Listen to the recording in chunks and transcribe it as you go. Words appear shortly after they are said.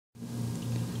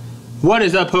What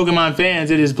is up, Pokemon fans?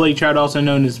 It is Blaiktrout, also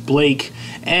known as Blake,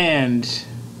 and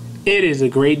it is a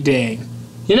great day.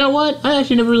 You know what? I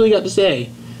actually never really got to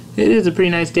say. It is a pretty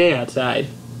nice day outside.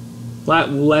 A lot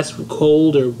less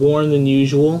cold or warm than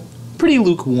usual. Pretty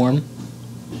lukewarm.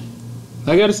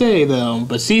 I gotta say, though,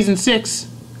 but Season 6,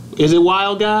 is it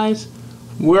wild, guys?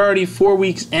 We're already 4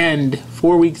 weeks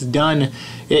done.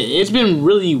 It's been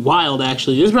really wild,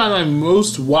 actually. This is probably my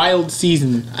most wild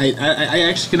season. I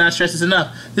actually cannot stress this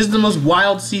enough. This is the most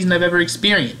wild season I've ever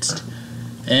experienced.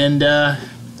 And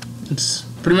it's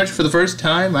pretty much for the first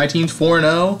time. My team's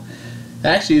 4-0.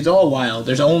 Actually, it's all wild.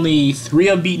 There's only 3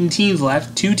 unbeaten teams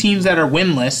left. 2 teams that are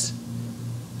winless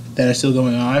that are still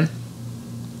going on.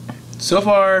 So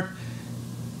far,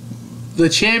 the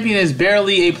champion is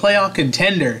barely a playoff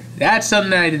contender. That's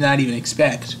something that I did not even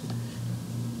expect.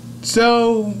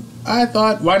 So, I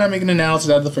thought, why not make an analysis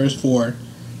out of the first 4?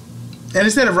 And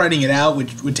instead of writing it out,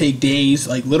 which would take days,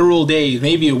 like literal days,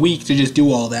 maybe a week to just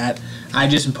do all that, I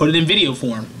just put it in video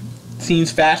form. It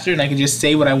seems faster and I can just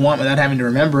say what I want without having to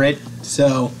remember it.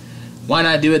 So, why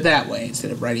not do it that way instead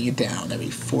of writing it down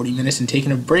every 40 minutes and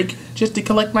taking a break just to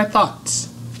collect my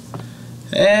thoughts?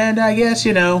 And I guess,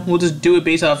 you know, we'll just do it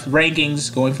based off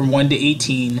rankings going from 1 to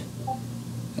 18.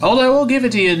 Although I will give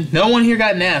it to you, no one here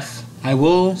got an F. I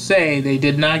will say they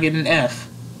did not get an F.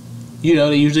 You know,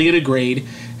 they usually get a grade,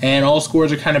 and all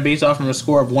scores are kind of based off from a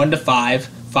score of 1 to 5.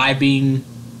 5 being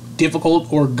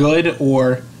difficult or good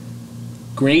or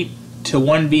great, to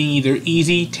 1 being either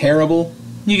easy, terrible.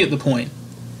 You get the point.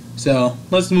 So,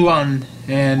 let's move on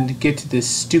and get to this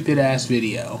stupid-ass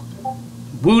video.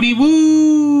 Woody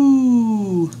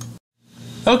woo!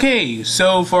 Okay,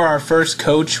 so for our first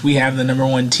coach, we have the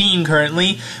 #1 team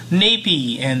currently,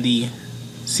 Nappy, and the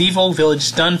Seafolk Village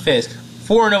Stunfisk,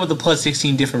 4-0 with a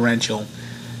 +16 differential.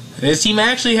 This team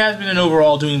actually has been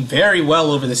overall doing very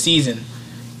well over the season,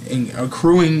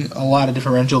 accruing a lot of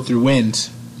differential through wins.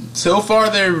 So far,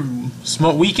 their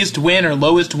weakest win or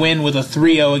lowest win was a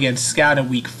 3-0 against Scout in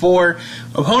Week 4.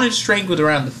 Opponent strength was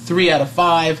around the 3 out of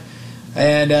 5.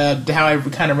 And how I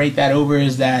kind of rate that over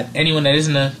is that anyone that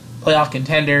isn't a playoff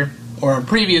contender or a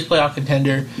previous playoff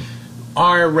contender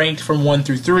are ranked from 1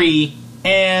 through 3,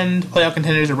 and playoff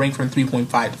contenders are ranked from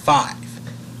 3.5 to 5.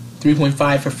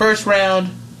 3.5 for first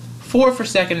round, 4 for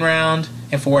second round,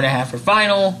 and 4.5 for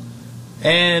final,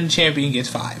 and champion gets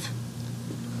 5.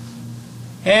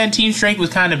 And team strength was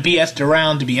kind of BS'd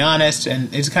around, to be honest,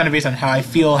 and it's kind of based on how I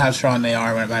feel how strong they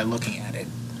are by looking at it.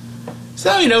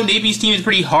 So, you know, Navy's team is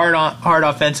pretty hard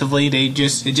offensively. It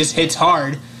just hits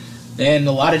hard. And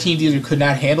a lot of teams either could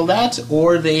not handle that,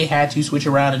 or they had to switch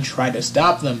around and try to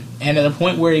stop them. And at the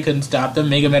point where they couldn't stop them,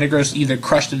 Mega Metagross either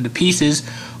crushed them to pieces,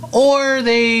 or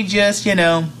they just, you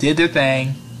know, did their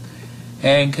thing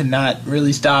and could not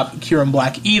really stop Kyurem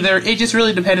Black either. It just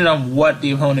really depended on what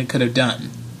the opponent could have done.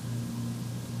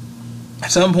 At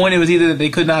some point, it was either that they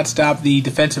could not stop the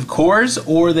defensive cores,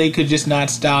 or they could just not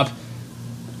stop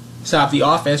the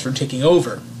offense from taking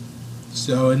over.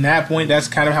 So in that point, that's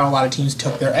kind of how a lot of teams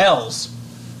took their L's.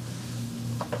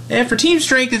 And for team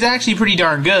strength, it's actually pretty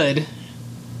darn good.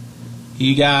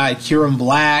 You got Kyurem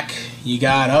Black, you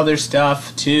got other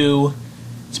stuff too.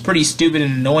 It's pretty stupid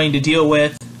and annoying to deal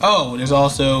with. Oh, there's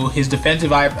also his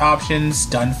defensive options,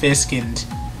 Stunfisk and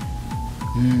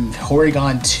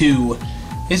Porygon 2.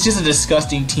 It's just a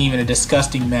disgusting team and a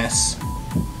disgusting mess.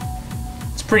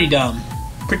 It's pretty dumb.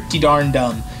 Pretty darn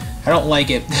dumb. I don't like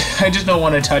it. I just don't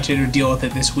want to touch it or deal with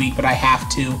it this week, but I have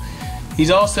to.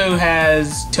 He also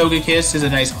has Togekiss as a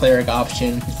nice cleric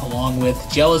option, along with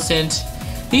Jellicent.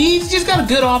 He's just got a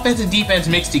good offense and defense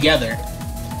mixed together.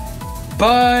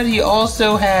 But he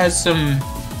also has some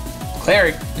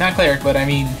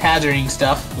hazarding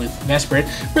stuff with Mesprit.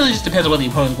 Really just depends on what the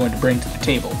opponent's going to bring to the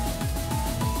table.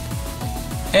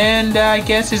 And I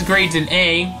guess his grade's an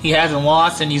A. He hasn't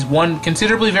lost, and he's won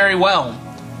considerably very well.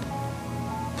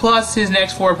 Plus, his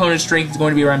next 4 opponent strength is going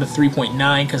to be around a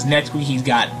 3.9, because next week he's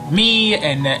got me,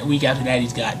 and that week after that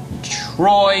he's got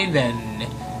Troy, then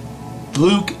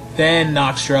Luke, then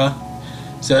Noxtra.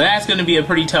 So that's going to be a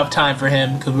pretty tough time for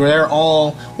him, because they're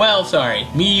all, well, sorry,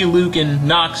 me, Luke, and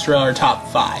Noxtra are top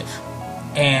 5.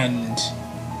 And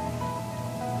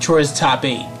Troy's top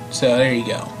 8. So there you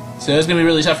go. So it's going to be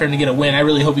really tough for him to get a win. I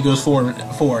really hope he goes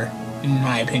 4-4, in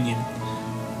my opinion.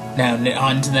 Now,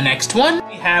 on to the next one.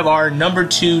 We have our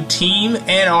 #2 team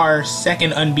and our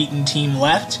second unbeaten team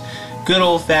left. Good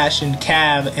old-fashioned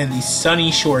Cav and the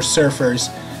Sunny Shore Surfers.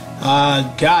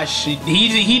 Gosh,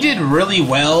 he did really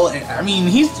well. I mean,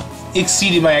 he's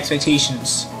exceeded my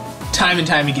expectations time and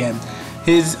time again.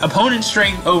 His opponent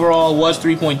strength overall was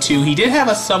 3.2. He did have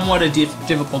a somewhat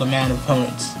difficult amount of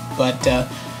opponents, but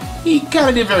he kind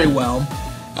of did very well.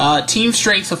 Team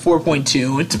strength of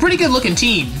 4.2. It's a pretty good looking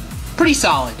team. Pretty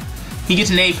solid. He gets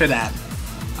an A for that.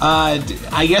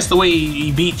 I guess the way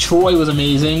he beat Troy was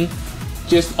amazing.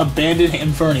 Just abandoned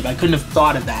Infernape. I couldn't have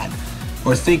thought of that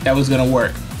or think that was going to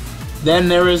work. Then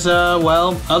there was,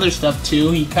 well, other stuff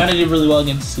too. He kind of did really well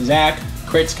against Zach.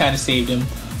 Crits kind of saved him.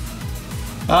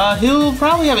 He'll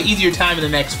probably have an easier time in the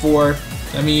next 4.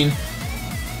 I mean,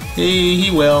 he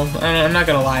will. I'm not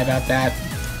going to lie about that.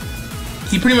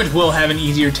 He pretty much will have an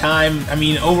easier time. I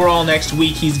mean, overall next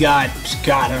week he's got,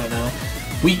 God, I don't know.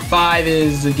 Week 5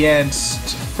 is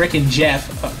against frickin'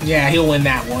 Jeff. Yeah, he'll win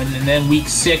that one. And then week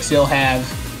 6 he'll have,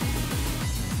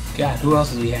 God, who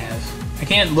else does he have? I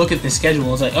can't look at the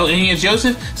schedule. It's like, oh, and he has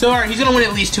Joseph? So, alright, he's going to win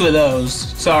at least 2 of those.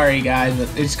 Sorry, guys, but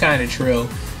it's kind of true.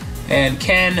 And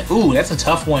Ken, ooh, that's a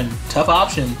tough one. Tough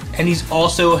option. And he's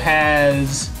also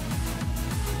has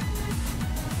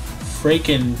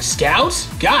freaking Scout?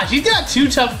 Gosh, he's got 2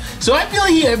 tough. So I feel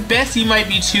like at best he might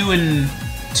be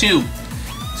 2-2.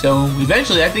 So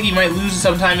eventually I think he might lose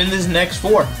sometime in this next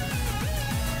 4.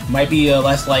 Might be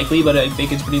less likely, but I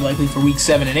think it's pretty likely for week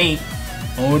 7 and 8.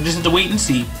 Well, we'll just have to wait and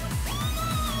see.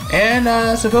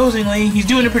 And supposedly he's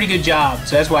doing a pretty good job,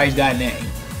 so that's why he's got an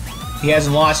A. He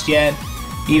hasn't lost yet,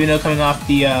 even though coming off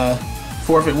the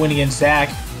forfeit win against Zach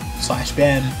 /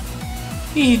 Ben,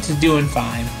 he's doing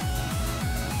fine.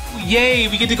 Yay,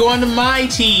 we get to go on to my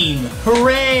team.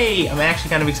 Hooray! I'm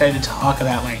actually kind of excited to talk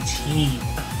about my team.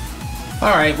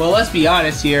 Alright, well, let's be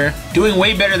honest here. Doing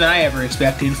way better than I ever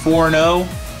expected. 4-0.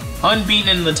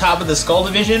 Unbeaten in the top of the Skull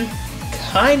Division.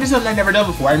 Kind of something I've never done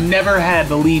before. I've never had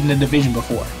the lead in the division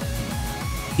before.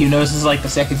 Even though this is like the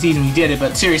 2nd season we did it,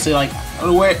 but seriously, like,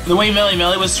 the way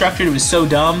Melee was structured, it was so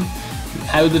dumb.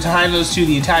 I would time those 2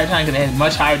 the entire time because they had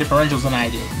much higher differentials than I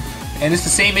did. And it's the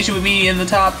same issue with me in the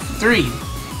top 3.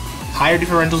 Higher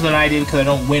differentials than I did because I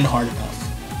don't win hard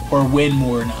enough. Or win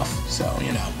more enough. So,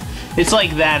 you know. It's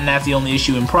like that, and that's the only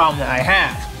issue and problem that I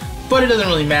have. But it doesn't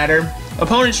really matter.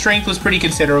 Opponent strength was pretty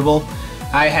considerable.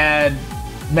 I had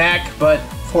Mac, but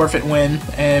forfeit win.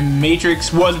 And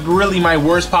Matrix was really my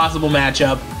worst possible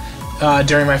matchup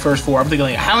during my first 4. I'm thinking,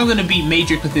 like, how am I going to beat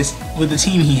Matrix with the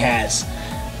team he has?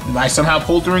 I somehow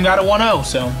pulled through and got a 1-0,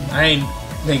 so I ain't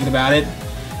thinking about it.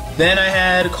 Then I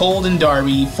had Cold and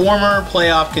Darby, former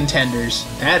playoff contenders.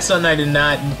 That's something I did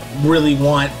not really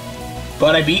want,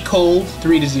 but I beat Cold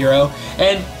 3-0.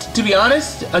 And to be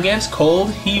honest, against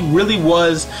Cold, he really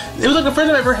was. It was like the first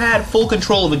time I ever had full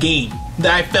control of a game.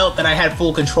 That I felt that I had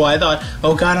full control. I thought,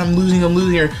 oh God, I'm losing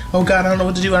here. Oh God, I don't know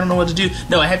what to do.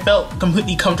 No, I had felt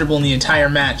completely comfortable in the entire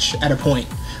match at a point.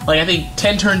 Like, I think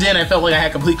 10 turns in, I felt like I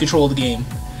had complete control of the game.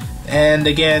 And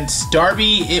against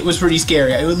Darby, it was pretty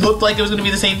scary. It looked like it was going to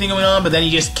be the same thing going on, but then he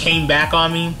just came back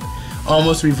on me.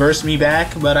 Almost reversed me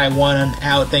back, but I won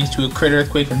out thanks to a crit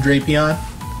earthquake from Drapion.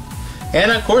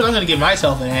 And of course, I'm going to give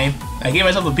myself an A. I gave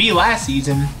myself a B last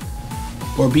season,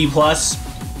 or B+.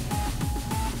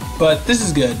 But this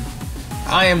is good.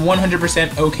 I am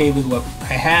 100% okay with what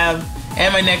I have,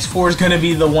 and my next 4 is going to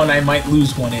be the one I might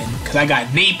lose one in. Because I got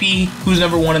Napey, who's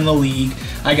 #1 in the league.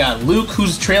 I got Luke,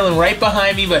 who's trailing right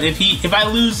behind me, but if I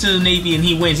lose to Napey and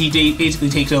he wins, he basically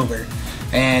takes over.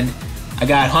 And I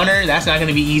got Hunter, that's not going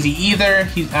to be easy either.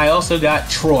 I also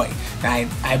got Troy.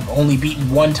 I've only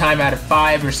beaten 1 time out of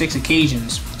 5 or 6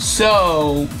 occasions.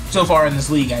 So far in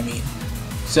this league, I mean.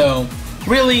 So,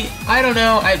 really, I don't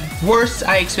know. At worst,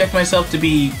 I expect myself to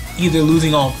be either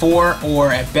losing all 4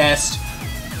 or at best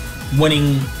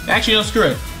winning. Actually, no, screw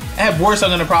it. At worst, I'm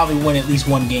going to probably win at least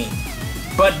 1 game.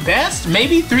 But best,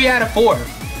 maybe 3 out of 4.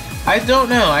 I don't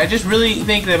know. I just really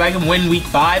think that if I can win week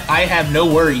 5, I have no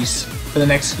worries for the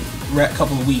next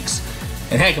couple of weeks.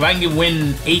 And heck, if I can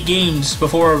win 8 games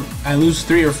before I lose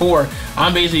 3 or 4,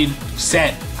 I'm basically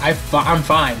set. I'm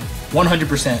fine,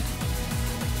 100%.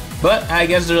 But I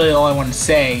guess that's really all I want to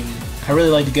say. I really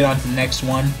like to get on to the next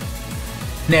one.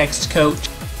 Next coach.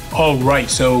 Alright,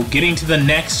 so getting to the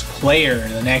next player.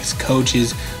 The next coach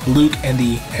is Luke and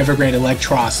the Evergrande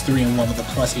Electros 3-1 with a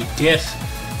 +8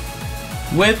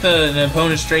 diff. With an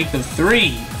opponent strength of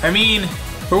 3. I mean,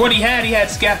 for what he had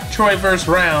Scout Troy first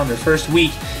round or first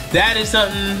week. That is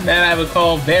something that I would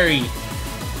call very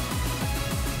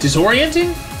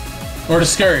disorienting or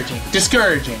discouraging.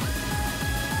 Discouraging.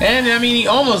 And I mean, he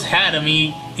almost had him.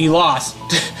 He lost.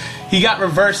 He got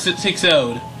reversed at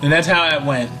 6-0'd, and that's how it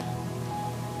went.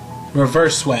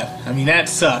 Reverse swept. I mean, that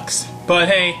sucks. But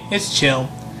hey, it's chill.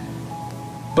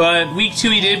 But week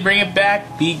 2 he did bring it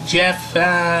back. Beat Jeff.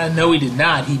 No, he did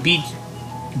not. He beat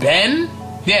Ben?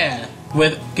 Yeah.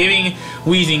 With giving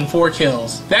Weezing 4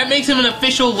 kills. That makes him an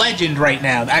official legend right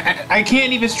now. I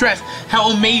can't even stress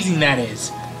how amazing that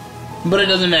is. but it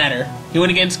doesn't matter. He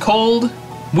went against Cold,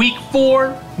 week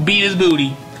 4, beat his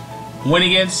booty. Went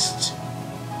against,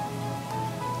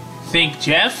 think,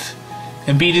 Jeff,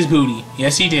 and beat his booty.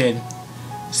 Yes, he did.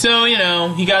 So, you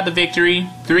know, he got the victory,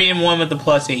 3-1 with the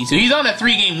 +8. So he's on a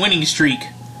 3-game winning streak.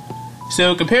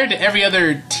 So compared to every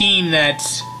other team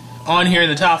that's on here in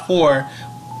the top 4,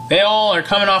 they all are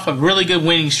coming off of really good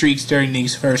winning streaks during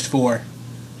these first 4.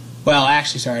 Well,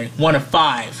 actually, sorry, 1 of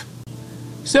 5.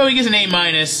 So he gets an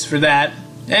A- for that.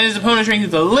 And his opponent's strength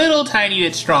is a little tiny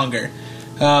bit stronger.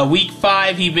 Week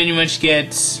 5, he pretty much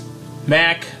gets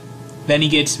Mac. Then he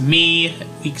gets me,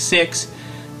 week 6.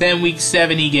 Then week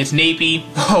 7, he gets Napey.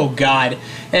 Oh, God.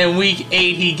 And week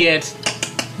 8, he gets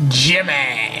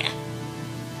Jimmy.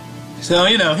 So,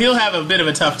 you know, he'll have a bit of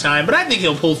a tough time, but I think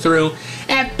he'll pull through.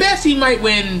 At best, he might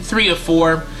win 3 of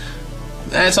 4.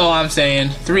 That's all I'm saying.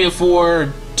 3 of 4,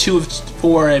 or 2 of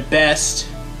 4 at best.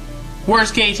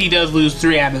 Worst case, he does lose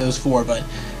 3 out of those 4, but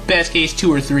best case,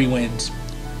 2 or 3 wins.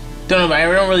 Don't know, I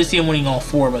don't really see him winning all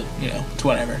 4, but, you know, it's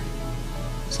whatever.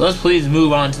 So let's please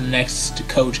move on to the next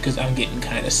coach, because I'm getting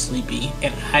kind of sleepy,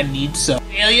 and I need some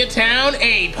Town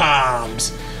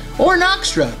A-Palms. Or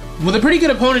Noxtra. With a pretty good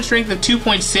opponent strength of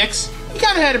 2.6, he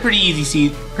kind of had a pretty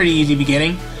easy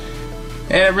beginning.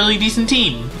 And a really decent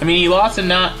team. I mean, he lost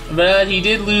but he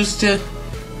did lose to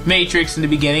Matrix in the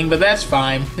beginning, but that's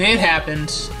fine. It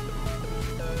happens.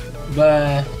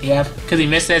 But, yeah, because he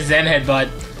missed that Zen headbutt.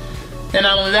 And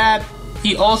not only that,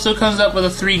 he also comes up with a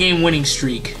 3-game winning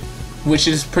streak, which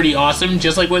is pretty awesome,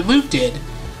 just like what Luke did.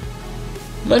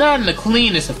 But not in the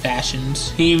cleanest of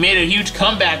fashions. He made a huge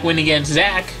comeback win against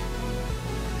Zach,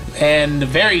 and a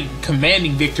very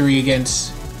commanding victory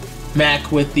against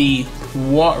Mac with the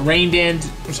Rain Dance.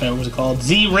 I'm sorry, what was it called?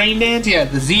 Z Rain Dance? Yeah,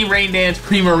 the Z Rain Dance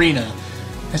Primarina.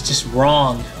 That's just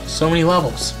wrong. So many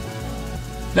levels.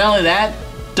 Not only that,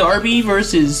 Darby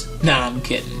versus... Nah, I'm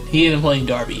kidding. He isn't playing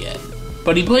Darby yet.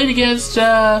 But he played against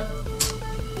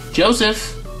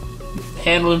Joseph.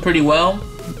 Handled him pretty well.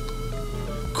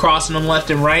 Crossing him left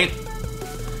and right.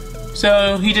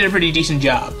 So he did a pretty decent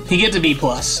job. He gets a B+.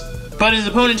 But his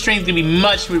opponent's strength can be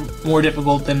much more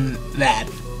difficult than that.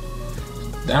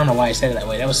 I don't know why I said it that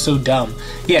way. That was so dumb.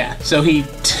 Yeah, so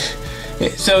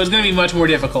it's going to be much more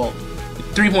difficult.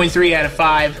 3.3 out of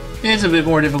 5. It's a bit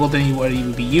more difficult than what he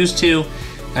would be used to.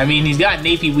 I mean, he's got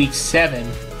Napey week 7.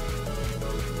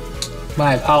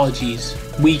 My apologies.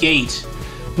 Week 8.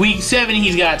 Week 7,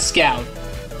 he's got Scout.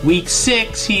 Week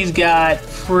 6, he's got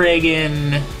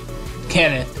friggin'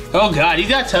 Kenneth. Oh god, he's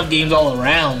got tough games all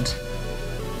around.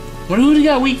 Who's he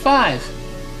got week 5?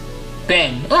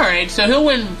 Ben. Alright, so he'll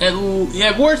win.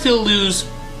 At worst, he'll lose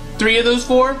 3 of those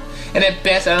 4. And at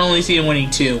best, I only see him winning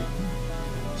 2.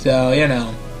 So, you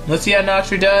know. Let's see how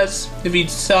Noxtra does. If he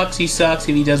sucks, he sucks.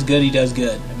 If he does good, he does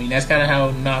good. I mean, that's kind of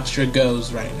how Noxtra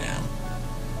goes right now.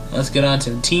 Let's get on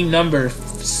to team number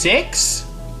 6.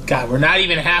 God, we're not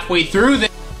even halfway through this.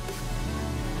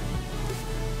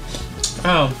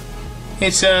 Oh,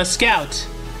 it's Scout,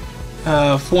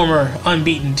 former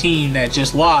unbeaten team that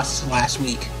just lost last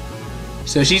week.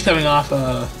 So she's coming off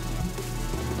a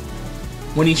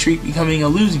winning streak becoming a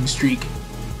losing streak.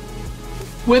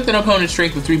 With an opponent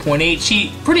strength of 3.8,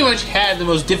 she pretty much had the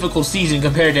most difficult season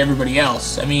compared to everybody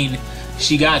else. I mean,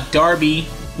 she got Darby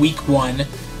week 1,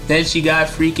 then she got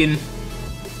freaking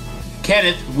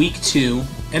Kenneth week 2,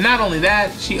 and not only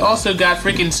that, she also got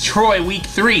freaking Troy week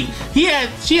 3. She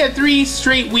had 3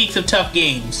 straight weeks of tough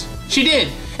games. She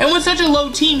did, and with such a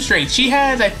low team strength, she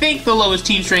has, I think, the lowest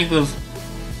team strength of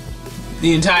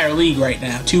the entire league right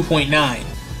now, 2.9,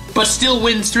 but still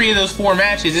wins 3 of those 4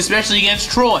 matches, especially against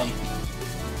Troy.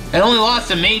 And only lost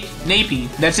to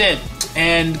Napey. That's it.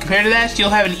 And compared to that, she'll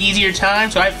have an easier time,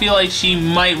 so I feel like she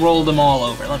might roll them all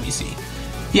over. Let me see.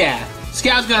 Yeah,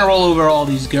 Scout's gonna roll over all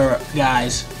these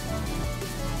guys.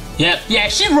 Yep, yeah,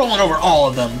 she's rolling over all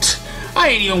of them. I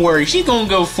ain't even worried. She's gonna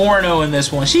go 4-0 in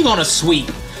this one. She's gonna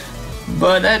sweep.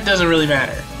 But that doesn't really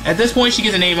matter. At this point, she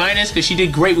gets an A- because she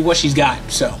did great with what she's got.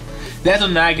 So, that's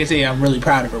something I can say I'm really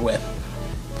proud of her with.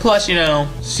 Plus, you know,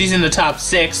 she's in the top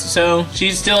 6, so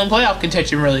she's still in playoff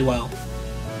contention really well.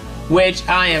 Which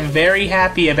I am very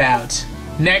happy about.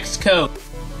 Next coach.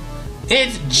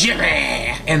 It's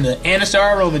Jimmy! And the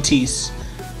Anastar Aromatisse.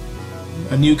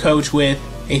 A new coach with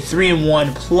a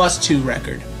 3-1 +2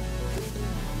 record.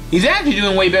 He's actually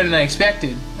doing way better than I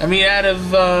expected. I mean, out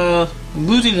of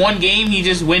losing 1 game, he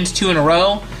just wins 2 in a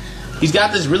row. He's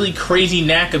got this really crazy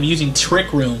knack of using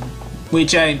Trick Room,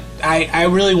 which I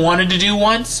really wanted to do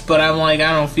once, but I'm like,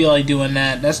 I don't feel like doing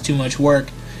that. That's too much work.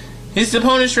 His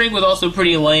opponent's strength was also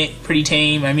pretty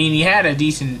tame. I mean, he had a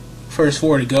decent first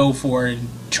 4 to go for and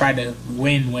try to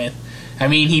win with. I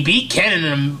mean, he beat Ken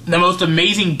in the most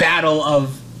amazing battle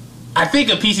of, I think,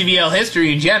 of PCBL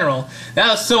history in general. That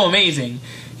was so amazing.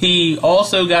 He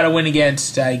also got a win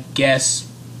against, I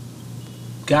guess,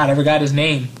 God, I forgot his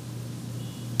name.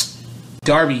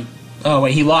 Darby. Oh,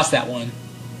 wait, he lost that one.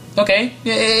 Okay,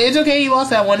 it's okay, he lost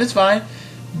that one, it's fine.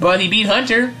 But he beat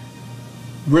Hunter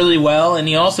really well, and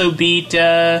he also beat,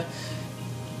 oh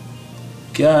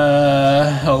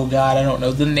God, I don't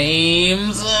know the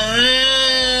names.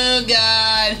 Oh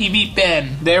God, he beat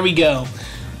Ben. There we go.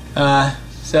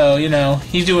 So, you know,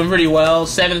 he's doing pretty well.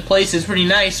 7th place is pretty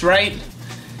nice, right?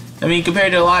 I mean,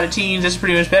 compared to a lot of teams, that's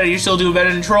pretty much better. You're still doing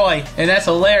better than Troy, and that's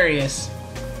hilarious.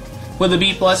 With a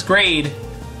B+ grade,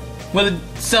 with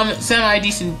some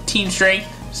semi-decent team strength.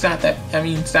 It's not that, I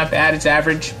mean, it's not bad, it's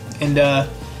average. And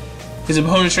his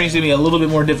opponent's strength is going to be a little bit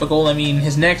more difficult. I mean,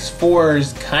 his next 4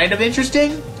 is kind of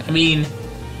interesting. I mean,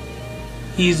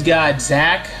 he's got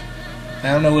Zach.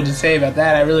 I don't know what to say about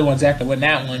that. I really want Zach to win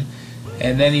that one.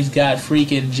 And then he's got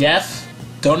freaking Jeff.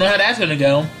 Don't know how that's going to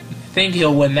go. I think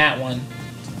he'll win that one,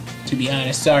 to be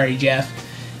honest. Sorry, Jeff.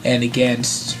 And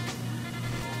against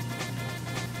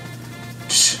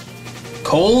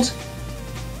Cold?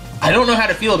 I don't know how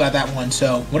to feel about that one,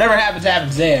 so whatever happens,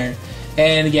 happens there.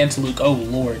 And against Luke. Oh,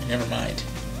 Lord, never mind.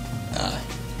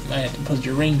 You might have to put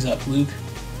your rings up, Luke.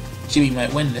 Jimmy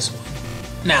might win this one.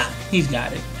 Nah, he's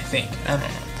got it, I think. I don't know.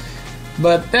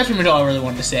 But that's pretty much all I really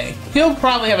wanted to say. He'll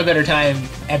probably have a better time.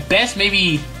 At best,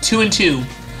 maybe 2-2.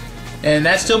 And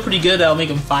that's still pretty good. That'll make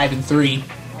him 5-3.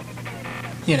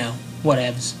 You know,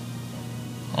 whatevs.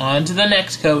 On to the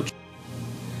next coach.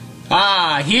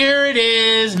 Ah, here it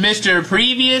is, Mr.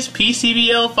 Previous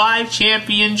PCBL 5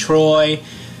 champion Troy.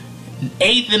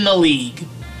 8th in the league.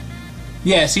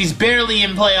 Yes, he's barely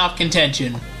in playoff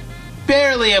contention.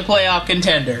 Barely a playoff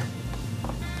contender.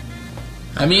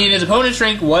 I mean, his opponent's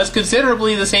strength was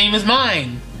considerably the same as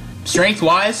mine,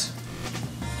 strength-wise.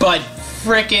 But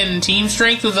frickin' team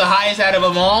strength was the highest out of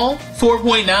them all,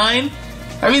 4.9.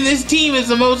 I mean, this team is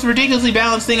the most ridiculously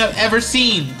balanced thing I've ever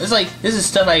seen. It's like, this is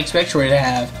stuff I expect Troy to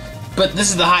have. But this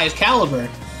is the highest caliber.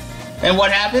 And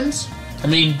what happens? I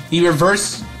mean, he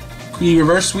reverse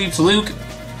sweeps Luke,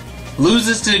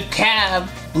 loses to Cav,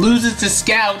 loses to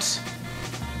Scout.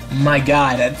 My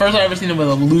God, at first I've ever seen him with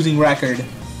a losing record.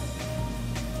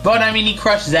 But, I mean, he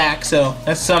crushed Zach, so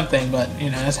that's something. But,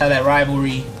 you know, that's how that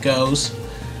rivalry goes.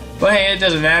 But, hey, it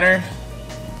doesn't matter.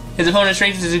 His opponent's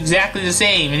strength is exactly the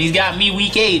same, and he's got me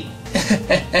week 8.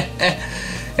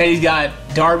 And he's got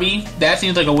Darby. That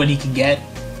seems like a win he can get.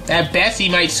 At best, he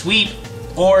might sweep.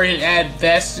 Or, at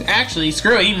best, actually,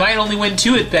 screw it, he might only win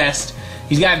 2 at best.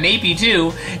 He's got Napey,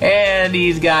 too. And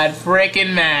he's got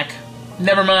frickin' Mac.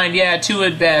 Never mind, yeah, 2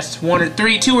 at best. 2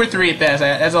 or 3 at best.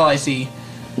 That's all I see.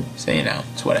 So, you know,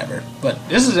 it's whatever. But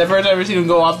this is the first I've ever seen him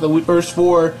go off the first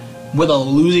 4 with a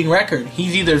losing record.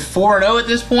 He's either 4-0 at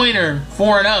this point or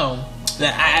 4-0.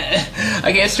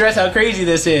 I can't stress how crazy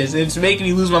this is. It's making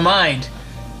me lose my mind.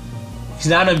 He's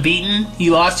not unbeaten. He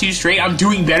lost 2 straight. I'm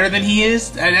doing better than he is.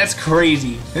 And that's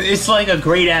crazy. It's like a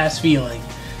great-ass feeling.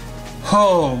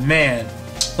 Oh, man.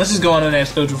 Let's just go on to the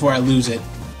next coach before I lose it.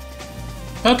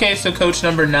 Okay, so coach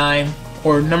number 9.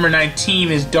 Or number 9 team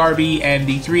is Darby and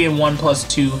the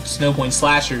 3-1+2 Snow Point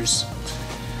Slashers.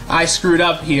 I screwed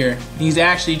up here. He's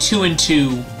actually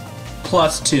 2-2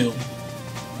 +2.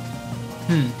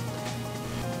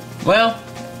 Well,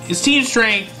 his team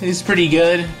strength is pretty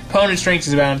good. Opponent strength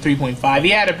is about 3.5.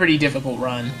 He had a pretty difficult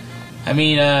run. I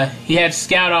mean, he had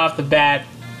Scout off the bat.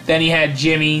 Then he had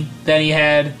Jimmy. Then he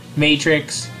had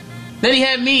Matrix. Then he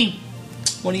had me.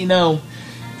 What do you know?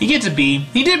 He gets a B.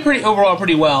 He did overall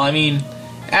pretty well. I mean,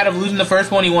 out of losing the first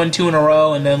one, he won 2 in a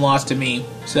row and then lost to me.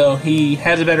 So he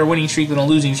has a better winning streak than a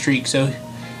losing streak. So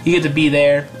he gets a B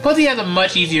there. Plus, he has a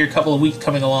much easier couple of weeks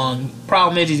coming along.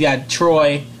 Problem is, he's got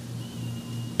Troy.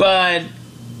 But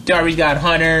Darby's got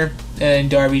Hunter. And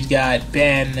Darby's got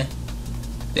Ben.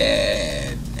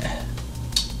 Then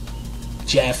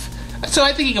Jeff. So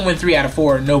I think he can win 3 out of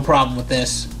 4. No problem with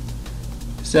this.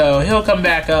 So he'll come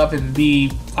back up and be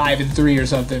 5-3 or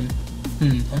something.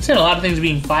 I'm saying a lot of things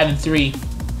being 5-3,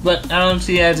 but I don't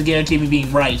see that as a guarantee of me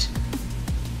being right.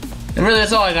 And really,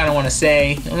 that's all I kind of want to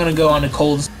say. I'm gonna go on to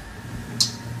Cold.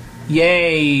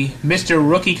 Yay, Mr.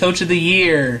 Rookie Coach of the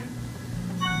Year.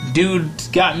 Dude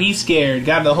got me scared.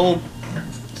 Got the whole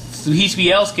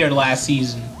PCBL scared last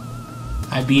season.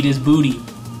 I beat his booty.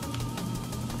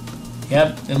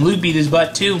 Yep, and Luke beat his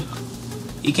butt too.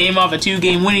 He came off a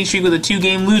 2-game winning streak with a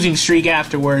 2-game losing streak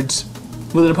afterwards.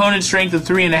 With an opponent's strength of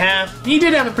 3.5. He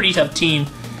did have a pretty tough team.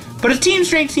 But his team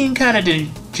strength seemed kind of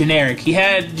generic. He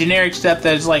had generic stuff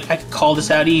that's like, I could call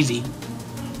this out easy.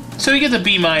 So he gets a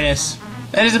B-.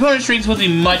 And his opponent's strength will be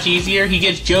much easier. He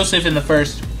gets Joseph in the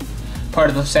first part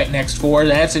of the next 4.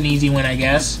 That's an easy win, I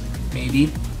guess.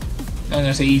 Maybe. I'm going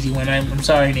to say easy win. I'm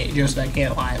sorry, Nate, Joseph, I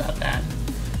can't lie about that.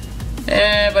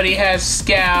 But he has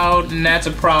Scout, and that's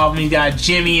a problem. He's got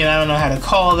Jimmy, and I don't know how to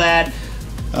call that.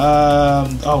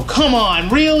 Oh, come on,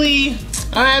 really?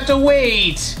 I have to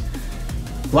wait.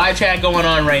 Live chat going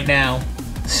on right now.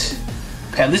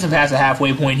 At least I'm past the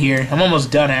halfway point here. I'm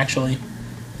almost done, actually.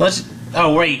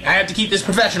 Oh, wait, I have to keep this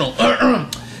professional.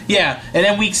 Yeah, and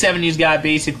then week 7 he's got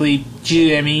basically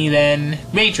Jimmy, then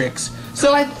Matrix.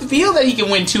 So I feel that he can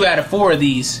win 2 out of 4 of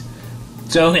these.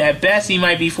 So at best he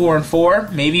might be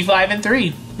 4-4, maybe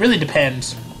 5-3. Really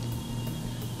depends.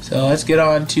 So let's get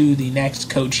on to the next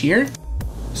coach here.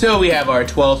 So we have our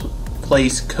 12th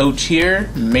place coach here,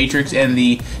 Matrix, and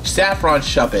the Saffron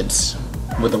Shuppets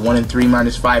with a 1-3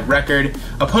 -5 record.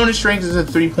 Opponent strength is a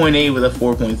 3.8 with a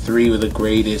 4.3 with a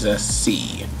grade is a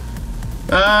C.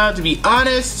 To be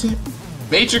honest,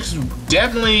 Matrix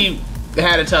definitely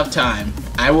had a tough time.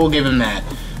 I will give him that.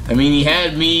 I mean, he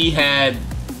had he had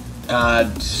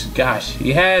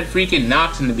freaking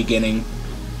Knox in the beginning.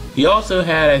 He also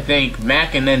had, I think,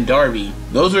 Mac and then Darby.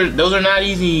 Those are not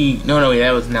easy. No, wait,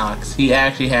 that was Knox. He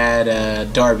actually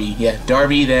had Darby. Yeah,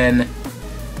 Darby, then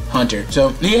Hunter. So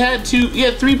he had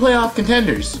 3 playoff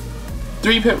contenders.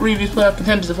 3 previous playoff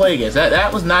contenders to play against.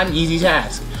 That was not an easy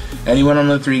task. And he went on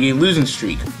a 3-game losing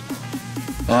streak.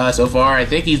 So far, I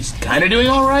think he's kind of doing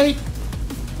all right.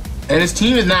 And his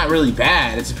team is not really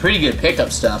bad. It's a pretty good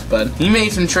pickup stuff, but he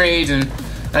made some trades, and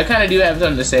I kind of do have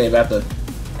something to say about the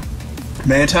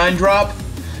Mantine drop.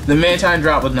 The Mantine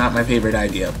drop was not my favorite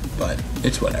idea, but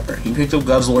it's whatever. He picked up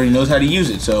Guzzlord, he knows how to use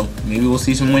it, so maybe we'll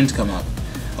see some wins come up.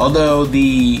 Although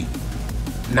the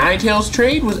Ninetales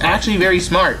trade was actually very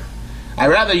smart. I'd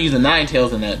rather use a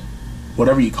Ninetales than a,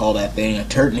 whatever you call that thing, a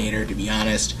Turtonator, to be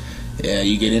honest. Yeah,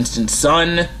 you get Instant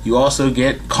Sun, you also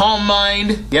get Calm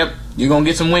Mind. Yep, you're going to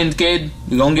get some wins, kid.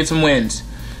 You're going to get some wins.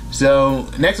 So,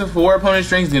 next of 4 opponent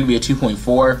strength is going to be a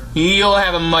 2.4. He'll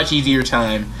have a much easier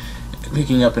time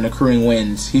picking up and accruing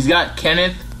wins. He's got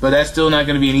Kenneth, but that's still not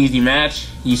going to be an easy match.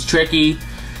 He's tricky.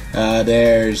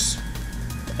 There's,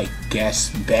 I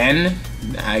guess, Ben.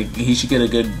 He should get a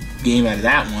good game out of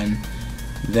that one.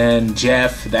 Then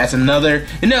Jeff, that's another.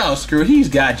 No, screw it. He's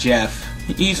got Jeff.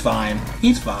 He's fine.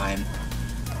 He's fine.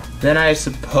 Then I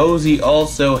suppose he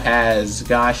also has,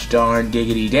 gosh darn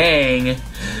diggity dang,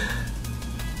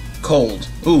 Cold.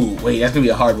 Ooh, wait, that's going to be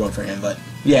a hard one for him, but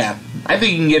yeah. I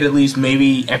think he can get at least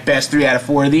maybe, at best, 3 out of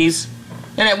 4 of these.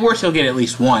 And at worst, he'll get at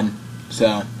least 1.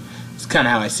 So, it's kind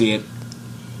of how I see it.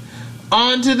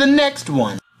 On to the next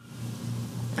one.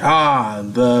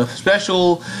 The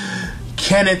special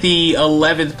Kennethy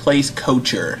 11th place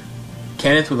coacher.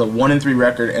 Kenneth with a 1-3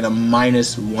 record and a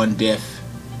 -1 diff.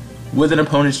 With an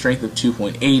opponent strength of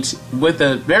 2.8. With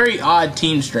a very odd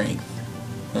team strength.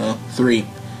 3.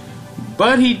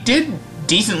 But he did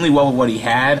decently well with what he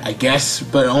had, I guess,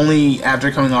 but only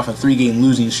after coming off a 3-game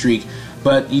losing streak.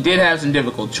 But he did have some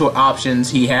difficult options.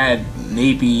 He had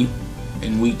Napi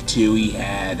in week 2. He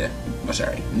had,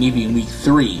 Napi in week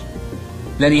 3.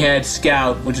 Then he had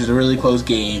Scout, which was a really close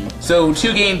game. So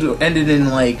 2 games ended in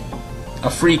like a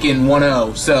freaking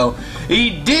 1-0. So he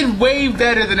did way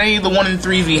better than any of the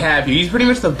 1-3s we have here. He's pretty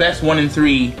much the best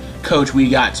 1-3 coach we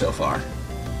got so far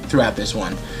throughout this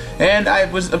one. And I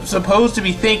was supposed to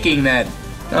be thinking that,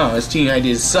 oh, his team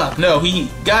ideas suck. No, he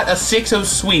got a 6-0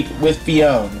 sweep with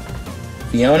Fione.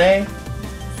 Fione?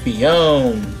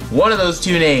 Fione. One of those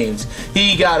 2 names.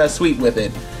 He got a sweep with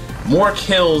it. More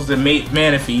kills than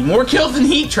Manaphy. More kills than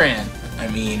Heatran. I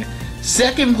mean,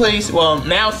 2nd place, well,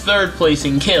 now 3rd place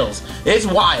in kills. It's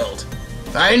wild.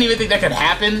 I didn't even think that could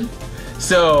happen.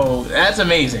 So, that's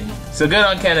amazing. So good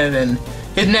on Kenneth, and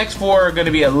his next 4 are going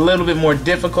to be a little bit more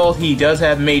difficult. He does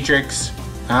have Matrix.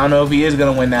 I don't know if he is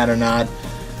going to win that or not.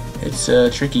 It's a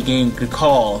tricky game to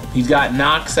call. He's got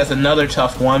Nox. That's another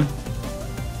tough one.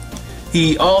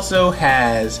 He also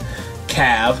has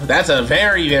Cav. That's a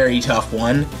very, very tough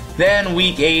one. Then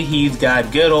week 8, he's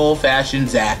got good old-fashioned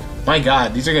Zach. My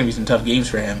God, these are going to be some tough games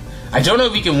for him. I don't know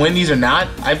if he can win these or not.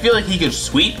 I feel like he could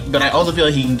sweep, but I also feel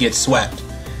like he can get swept.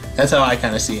 That's how I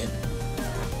kind of see it.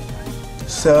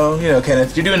 So, you know,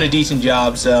 Kenneth, you're doing a decent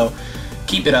job, so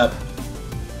keep it up.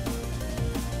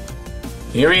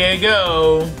 Here we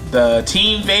go. The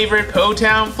team favorite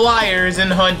Po-Town Flyers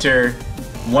and Hunter.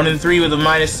 1-3 with a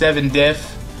 -7 diff.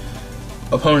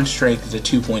 Opponent strength is a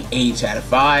 2.8 out of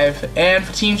 5. And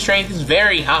for team strength is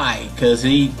very high, because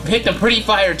he picked a pretty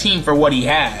fire team for what he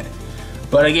had.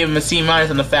 But I gave him a C-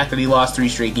 on the fact that he lost 3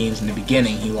 straight games in the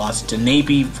beginning. He lost to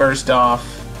Napi first off.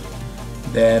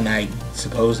 Then I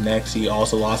suppose next he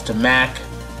also lost to Mac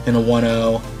in a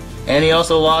 1-0. And he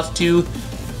also lost to,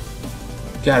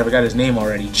 God, I forgot his name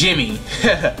already, Jimmy,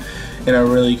 in a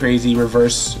really crazy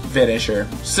reverse finisher.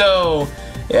 So,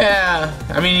 yeah,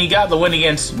 I mean, he got the win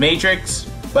against Matrix,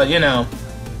 but, you know,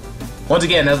 once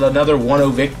again, that's another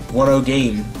 1-0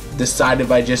 game decided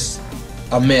by just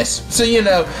a miss. So, you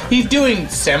know, he's doing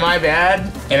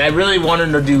semi-bad, and I really want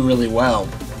him to do really well.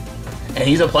 And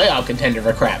he's a playoff contender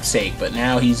for crap's sake, but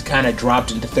now he's kind of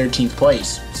dropped into 13th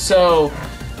place. So,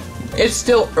 it's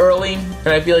still early, and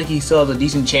I feel like he still has a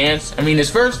decent chance. I mean,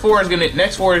 his next four is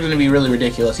gonna be really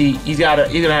ridiculous. He's gonna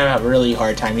have a really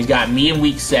hard time. He's got me in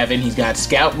week 7. He's got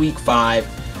Scout week 5.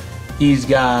 He's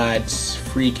got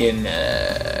freaking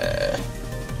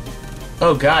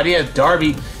oh god, he has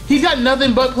Darby. He's got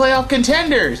nothing but playoff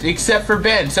contenders except for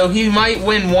Ben. So he might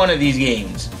win one of these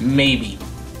games, maybe,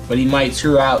 but he might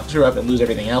screw up and lose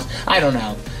everything else. I don't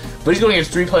know. But he's going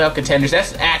against 3 playoff contenders.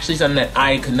 That's actually something that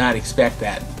I could not expect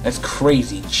that. That's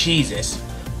crazy. Jesus.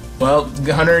 Well,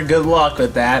 Hunter, good luck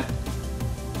with that.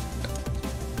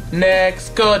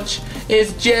 Next coach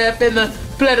is Jeff in the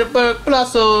Blaiktrout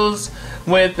Brussels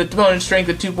with the opponent strength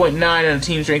of 2.9 and a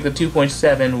team strength of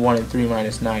 2.7. 1 and 3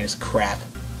 minus 9 is crap.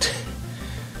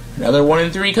 Another 1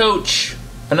 and 3 coach.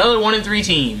 Another 1 and 3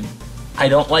 team. I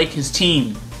don't like his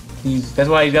team. That's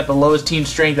why he's got the lowest team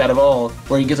strength out of all,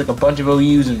 where he gets like a bunch of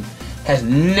OUs and has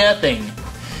nothing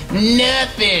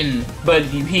but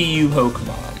PU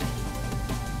Pokemon,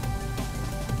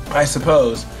 I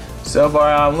suppose. So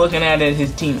far, I'm looking at it,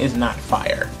 his team is not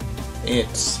fire.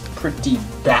 It's pretty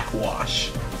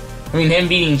backwash. I mean, him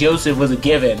beating Joseph was a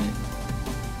given,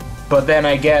 but then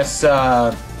I guess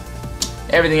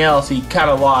everything else he kind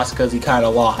of lost because he kind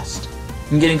of lost.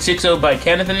 And getting 6-0 by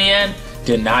Kenneth in the end,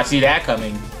 did not see that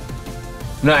coming.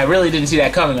 No, I really didn't see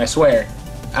that coming, I swear.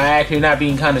 I actually am not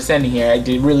being condescending here. I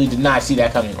really did not see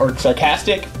that coming. Or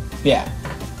sarcastic? Yeah.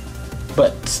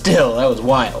 But still, that was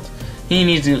wild. He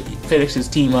needs to finish his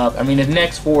team up. I mean, his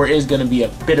next 4 is going to be a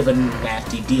bit of a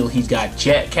nasty deal. He's got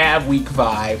Jet Cav week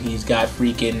 5. He's got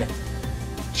freaking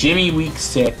Jimmy week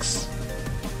 6.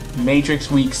 Matrix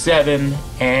week 7.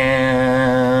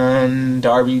 And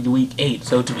Darby week 8.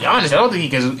 So, to be honest, I don't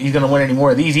think he's going to win any more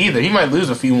of these either. He might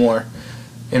lose a few more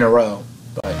in a row.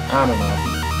 But, I don't know.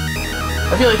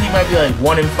 I feel like he might be like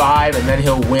 1 and 5, and then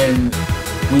he'll win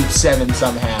week 7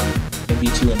 somehow and be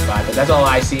 2 and 5. But that's all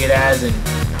I see it as, and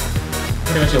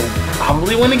pretty much he'll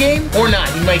probably win the game or not.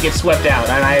 He might get swept out,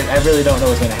 and I really don't know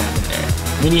what's gonna happen there.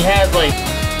 I mean, he has like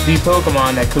these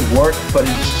Pokemon that could work, but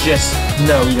it's just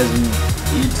no, he doesn't.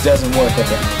 It doesn't work with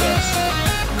them,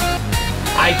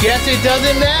 I guess it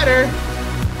doesn't matter.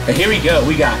 And here we go.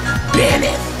 We got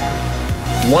Bennett.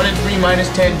 1 and 3 minus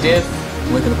 10 diff.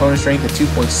 With an opponent strength of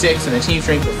 2.6 and a team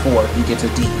strength of 4, he gets a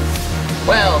D.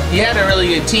 Well, he had a really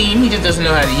good team, he just doesn't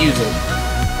know how to use it.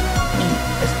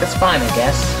 That's fine, I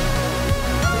guess.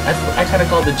 I kind of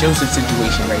call it the Joseph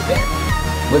situation right there.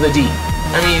 With a D.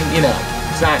 I mean, you know,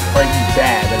 it's not like he's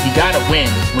bad, but he got a win,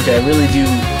 which I really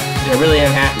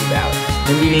am happy about.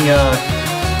 Him beating,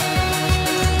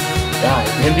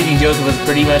 him beating Joseph was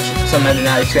pretty much something I did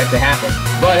not expect to happen.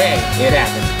 But hey, it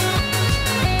happened.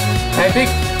 I think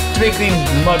to make things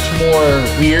much more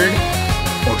weird,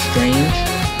 or strange,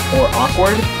 or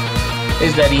awkward,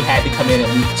 is that he had to come in at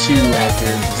week 2 after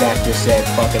Zach just said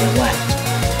fuck it and left.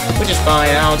 Which is fine,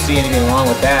 I don't see anything wrong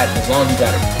with that, as long as you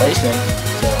got a replacement.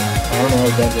 So, I don't know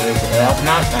if that's anything else.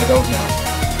 Not, I don't know.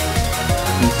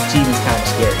 His team is kind of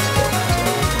scary still.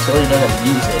 So he knows how to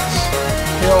use it.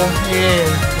 Still, yeah,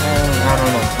 I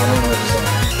don't know what to say.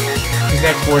 His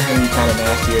next 4 is going to be kind of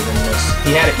nastier than this.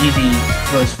 He had an easy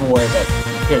first 4, but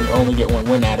couldn't only get 1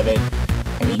 win out of it.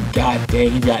 I mean, god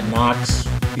dang, he's got Nox,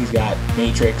 he's got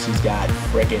Matrix, he's got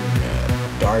frickin'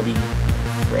 Darby,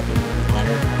 frickin'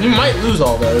 Leonard. He might lose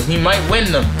all those, he might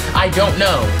win them, I don't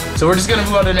know. So we're just gonna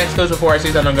move on to the next coach before I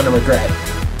say something I'm gonna regret.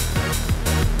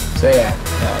 So yeah,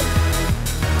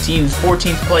 team's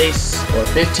 14th place, or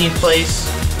 15th place.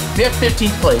 Yep,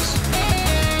 15th place.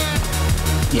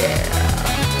 Yeah.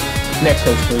 Next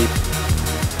coach, please.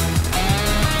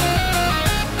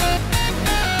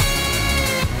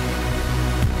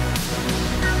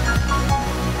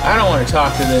 I don't want to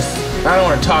talk to this. I don't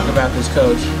want to talk about this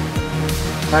coach.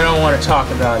 I don't want to talk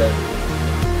about it.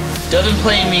 Doesn't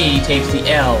play me, takes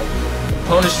the L.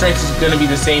 Opponent strength is going to be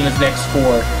the same as next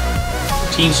 4.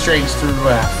 Team strengths through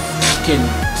fucking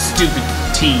stupid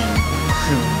team.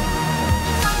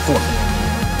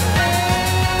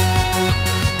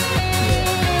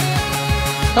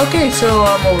 Okay, so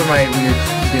I'm over my weird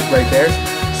bit right there.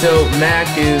 So Mac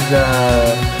is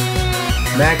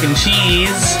mac and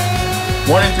cheese.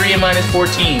 1 and 3 and minus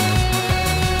 14.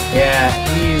 Yeah,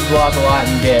 he's lost a lot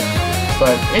in diff.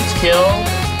 But it's kill.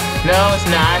 No, it's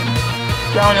not.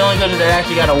 John the only coach that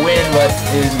actually got a win, but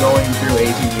is going through a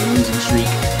losing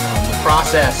streak. The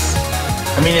process.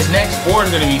 I mean, his next 4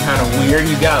 is going to be kind of weird.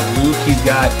 He's got Luke. He's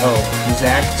got,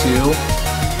 Zach too.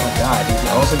 Oh god, he's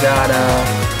also got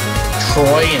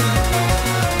Troy and.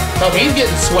 Okay, he's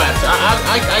getting swept.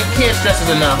 I can't stress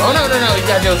this enough. Oh no, he's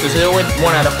got Joseph, so he'll win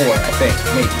 1 out of 4, I think.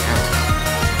 Maybe. I don't know.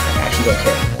 I actually don't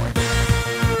care anymore.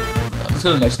 Let's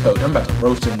go to the next coach. I'm about to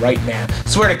roast him right now.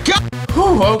 Swear to God!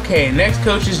 Whew, okay, next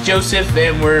coach is Joseph,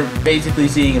 and we're basically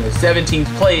seeing in the 17th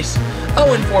place.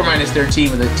 0-4 minus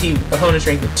 13 with a team opponent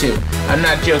strength of 2. I'm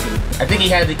not joking. I think he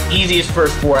had the easiest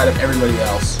first 4 out of everybody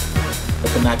else,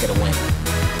 but could not get a win.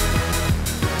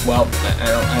 Well, I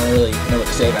don't really know what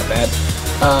to say about that.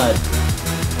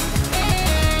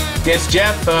 Against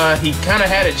Jeff, he kind of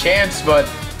had a chance, but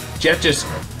Jeff just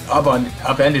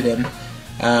upended him.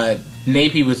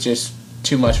 Napi was just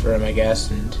too much for him, I guess.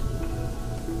 And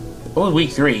what was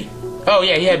week 3? Oh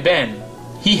yeah, he had Ben.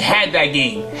 He had that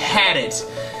game. Had it.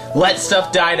 Let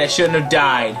stuff die that shouldn't have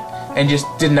died, and just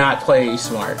did not play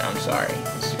smart. I'm sorry.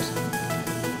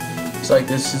 It's like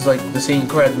this is like the same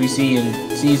crud we see in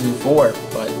season 4.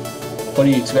 But what do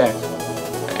you expect?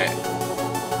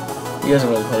 He doesn't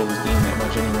really play this game that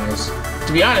much, anyways.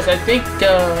 To be honest, I think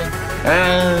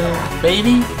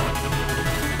maybe.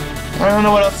 I don't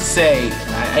know what else to say.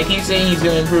 I keep saying he's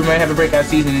gonna improve, might have a breakout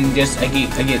season, and just I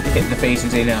get hit in the face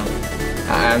and say no.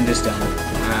 I'm just done.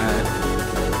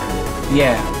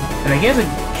 Yeah, and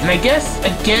I guess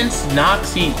against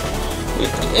Nox, I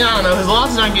don't know, his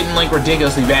losses aren't getting like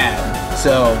ridiculously bad,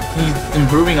 so he's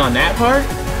improving on that part.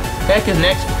 Heck, his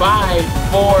next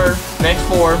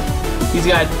 4, he's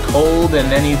got Cold, and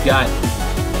then he's got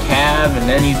Cav, and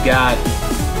then he's got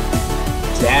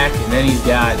Zach, and then he's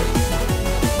got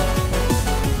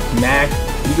Mac.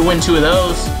 You can win 2 of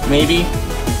those, maybe.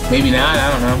 Maybe not,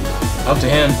 I don't know. Up to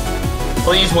him.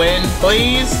 Please win.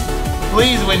 Please.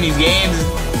 Please win these games.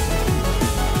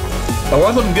 I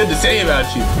want something good to say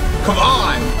about you. Come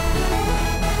on.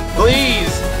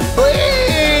 Please.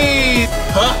 Please.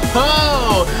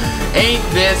 Ho-ho. Ain't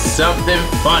this something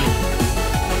funny?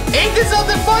 Ain't this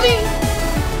something funny?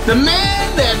 The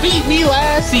man that beat me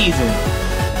last season.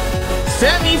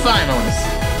 Semi-finals.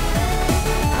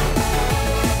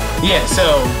 Yeah,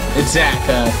 so it's Zach.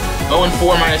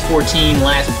 0-4 minus 14,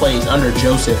 last place under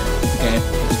Joseph. Okay,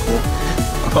 that's cool.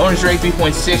 Opponent strength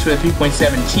 3.6 with a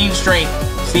 3.17 strength,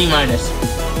 C minus.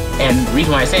 And the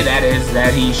reason why I say that is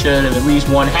that he should have at least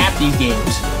won half these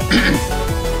games.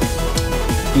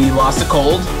 He lost to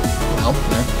Cold. Well,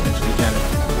 actually kind of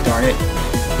darn it.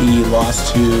 He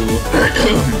lost to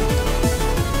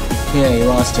yeah, he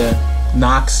lost to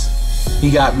Nox. He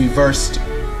got reversed.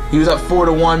 He was up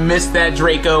 4-1, missed that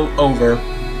Draco, over.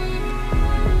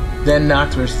 Then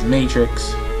Nox versus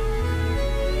Matrix.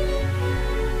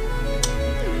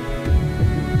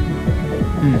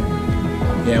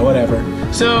 Yeah, whatever.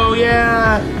 So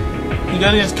yeah, he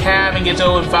goes against Cav and gets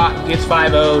 0-5, gets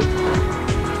 5-0'd,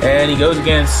 and he goes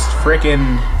against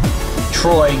frickin'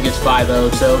 Troy and gets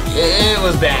 5-0'd. So it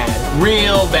was bad,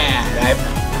 real bad.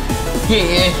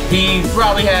 He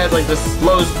probably has like the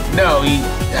slowest. No,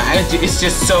 it's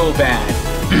just so bad.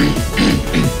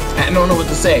 I don't know what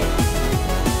to say.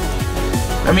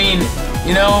 I mean,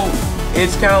 you know,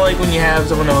 it's kind of like when you have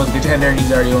someone who's a contender and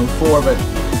he's already 0-4, but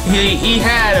he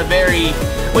had a very.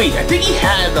 Wait, I think he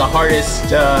had the hardest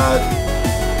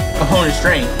opponent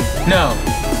strength. No,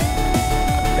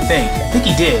 I think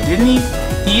he did, didn't he?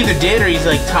 He either did or he's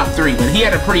like top 3, but he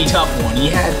had a pretty tough one. He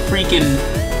had freaking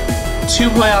 2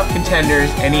 playoff contenders,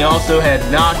 and he also had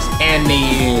Nox and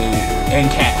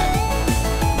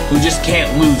Cav, who just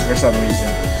can't lose for some reason.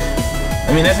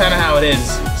 I mean, that's kind of how it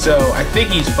is. So I think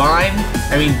he's fine.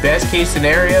 I mean, best case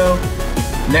scenario,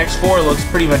 next 4 looks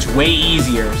pretty much way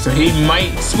easier. So he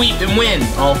might sweep and win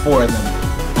all 4 of them.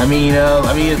 I mean,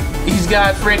 he's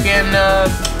got freaking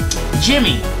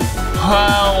Jimmy.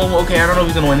 Oh, okay, I don't know if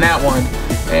he's gonna win that one.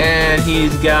 And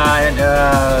he's got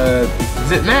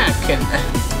Zip Mac.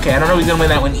 Okay, I don't know if he's gonna win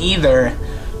that one either.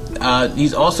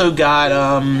 He's also got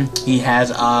he has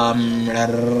he's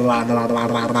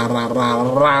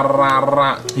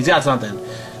got something.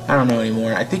 I don't know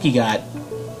anymore. I think he got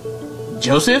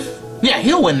Joseph. Yeah,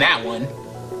 he'll win that one.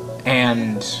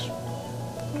 And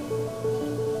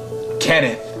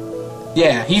Kenneth.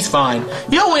 Yeah, he's fine.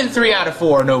 He'll win 3 out of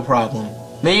 4, no problem.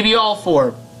 Maybe all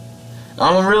 4.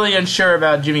 I'm really unsure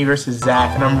about Jimmy versus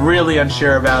Zach, and I'm really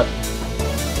unsure about.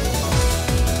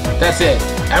 That's it.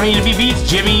 I mean, if he beats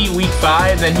Jimmy week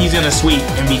 5, then he's gonna sweep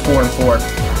and be 4-4.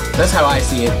 That's how I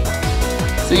see it.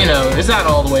 So, you know, it's not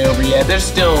all the way over yet. There's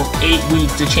still 8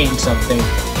 weeks to change something.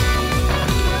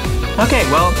 Okay,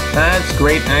 well, that's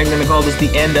great. I'm going to call this the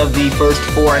end of the first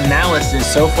 4 analysis.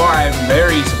 So far, I'm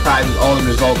very surprised with all the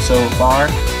results so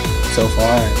far.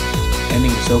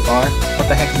 Ending so far. What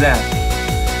the heck is that?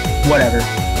 Whatever.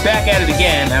 Back at it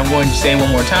again. I'm going to say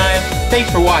one more time.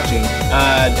 Thanks for watching.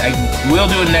 I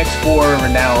will do a next 4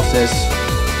 analysis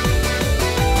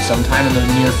sometime in the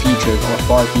near future, or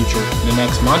far future. The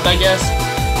next month, I guess.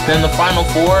 Then the final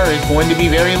 4 is going to be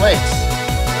very lit.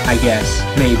 I guess.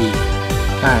 Maybe.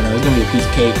 I don't know, it's gonna be a piece of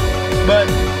cake. But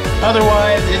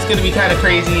otherwise, it's gonna be kind of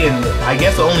crazy, and I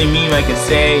guess the only meme I could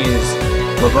say is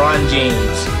LeBron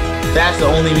James. That's the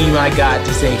only meme I got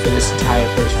to say for this entire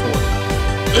first 4.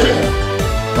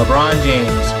 LeBron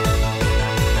James.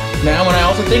 Now, when I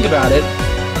also think about it,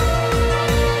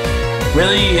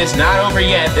 really, it's not over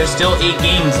yet. There's still 8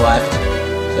 games left.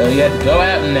 So you have to go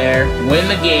out in there, win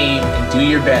the game, and do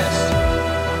your best.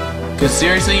 Because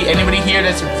seriously, anybody here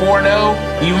that's 4-0,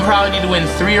 you probably need to win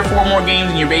 3 or 4 more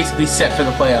games and you're basically set for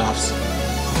the playoffs.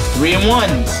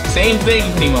 3-1s, same thing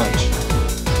pretty much.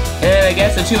 And I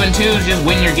guess the 2-2s, just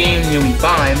win your games and you'll be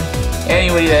fine.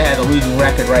 Anybody that has a losing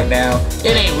record right now,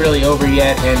 it ain't really over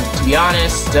yet. And to be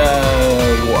honest,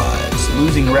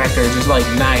 losing records is like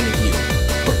 9 of you,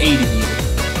 or 8 of you.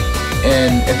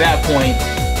 And at that point,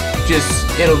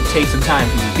 it'll take some time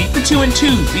for you. Beat the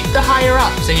 2-2s, beat the higher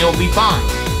ups, and you'll be fine.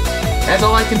 That's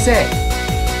all I can say.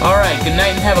 Alright, good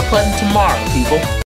night and have a pleasant tomorrow, people.